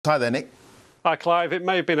Hi there, Nick. Hi Clive, it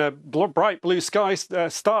may have been a bright blue sky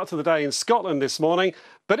start to the day in Scotland this morning,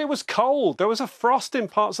 but it was cold. There was a frost in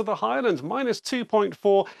parts of the Highlands,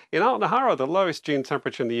 -2.4 in Altnahara, the lowest June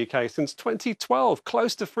temperature in the UK since 2012,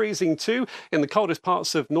 close to freezing too in the coldest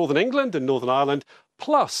parts of Northern England and Northern Ireland,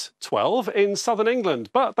 +12 in southern England.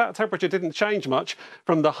 But that temperature didn't change much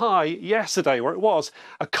from the high yesterday, where it was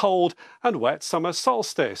a cold and wet summer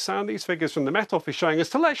solstice. And these figures from the Met Office showing a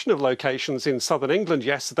selection of locations in southern England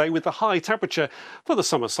yesterday with the high temperature for the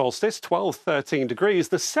summer solstice, 13 degrees.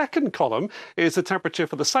 The second column is the temperature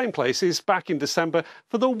for the same places back in December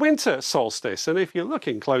for the winter solstice. And if you're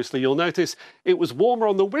looking closely, you'll notice it was warmer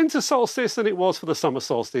on the winter solstice than it was for the summer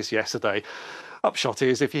solstice yesterday. Upshot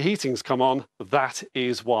is, if your heating's come on, that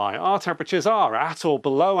is why. Our temperatures are at or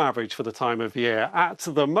below average for the time of year at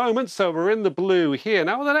the moment, so we're in the blue here.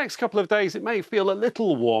 Now, in the next couple of days, it may feel a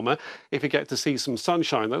little warmer if you get to see some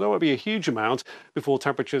sunshine, though there won't be a huge amount before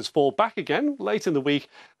temperatures fall back again late in the week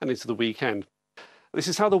and into the weekend. This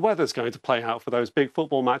is how the weather's going to play out for those big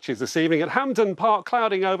football matches this evening. At Hampden Park,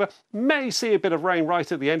 clouding over, may see a bit of rain right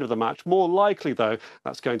at the end of the match. More likely, though,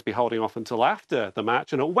 that's going to be holding off until after the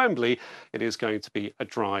match. And at Wembley, it is going to be a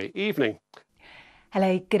dry evening.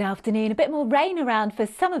 Hello, good afternoon. A bit more rain around for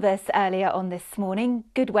some of us earlier on this morning.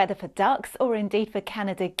 Good weather for ducks or indeed for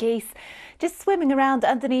Canada geese. Just swimming around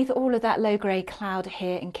underneath all of that low grey cloud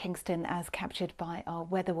here in Kingston as captured by our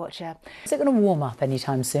weather watcher. Is it going to warm up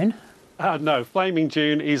anytime soon? No, Flaming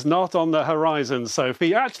June is not on the horizon,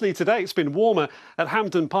 Sophie. Actually, today it's been warmer at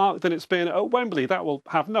Hampden Park than it's been at Wembley. That will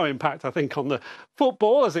have no impact, I think, on the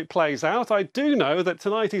football as it plays out. I do know that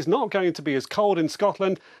tonight is not going to be as cold in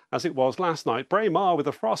Scotland as it was last night. Braemar with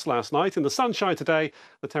a frost last night. In the sunshine today,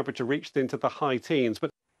 the temperature reached into the high teens.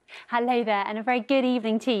 But hello there and a very good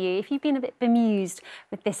evening to you. If you've been a bit bemused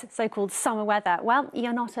with this so-called summer weather, well,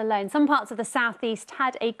 you're not alone. Some parts of the southeast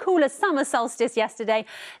had a cooler summer solstice yesterday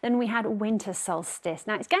than we had winter solstice.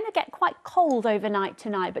 Now, it's going to get quite cold overnight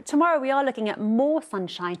tonight, but tomorrow we are looking at more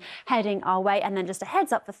sunshine heading our way. And then just a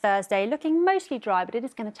heads up for Thursday, looking mostly dry, but it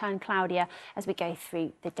is going to turn cloudier as we go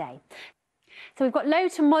through the day. So we've got low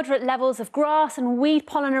to moderate levels of grass and weed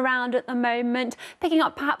pollen around at the moment, picking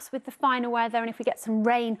up perhaps with the finer weather, and if we get some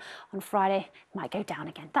rain on Friday, it might go down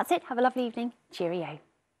again. That's it. Have a lovely evening. Cheerio.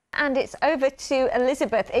 And it's over to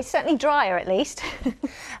Elizabeth. It's certainly drier, at least.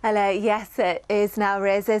 Hello, yes, it is now,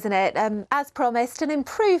 Riz, isn't it? As promised, an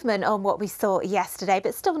improvement on what we saw yesterday,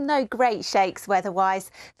 but still no great shakes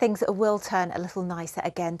weather-wise. Things will turn a little nicer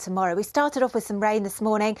again tomorrow. We started off with some rain this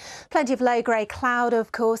morning, plenty of low grey cloud,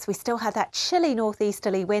 of course. We still had that chilly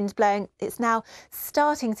northeasterly wind blowing. It's now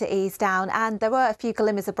starting to ease down, and there were a few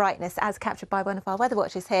glimmers of brightness, as captured by one of our weather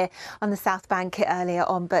watchers here on the South Bank earlier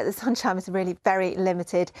on, but the sunshine was really very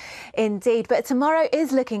limited indeed. But tomorrow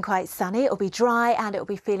is looking quite sunny. It'll be dry and it'll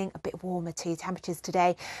be feeling a bit warmer too. Temperatures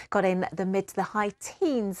today got in the mid to the high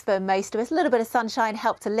teens for most of us. A little bit of sunshine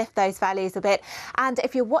helped to lift those values a bit. And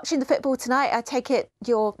if you're watching the football tonight, I take it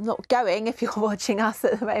you're not going if you're watching us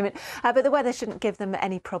at the moment, but the weather shouldn't give them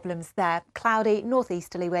any problems there. Cloudy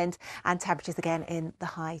northeasterly wind and temperatures again in the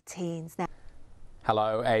high teens now.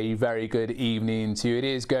 Hello, a very good evening to you. It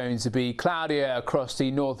is going to be cloudier across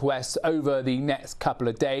the northwest over the next couple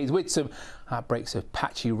of days with some outbreaks of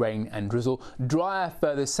patchy rain and drizzle. Drier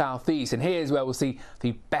further southeast, and here's where we'll see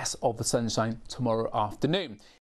the best of the sunshine tomorrow afternoon.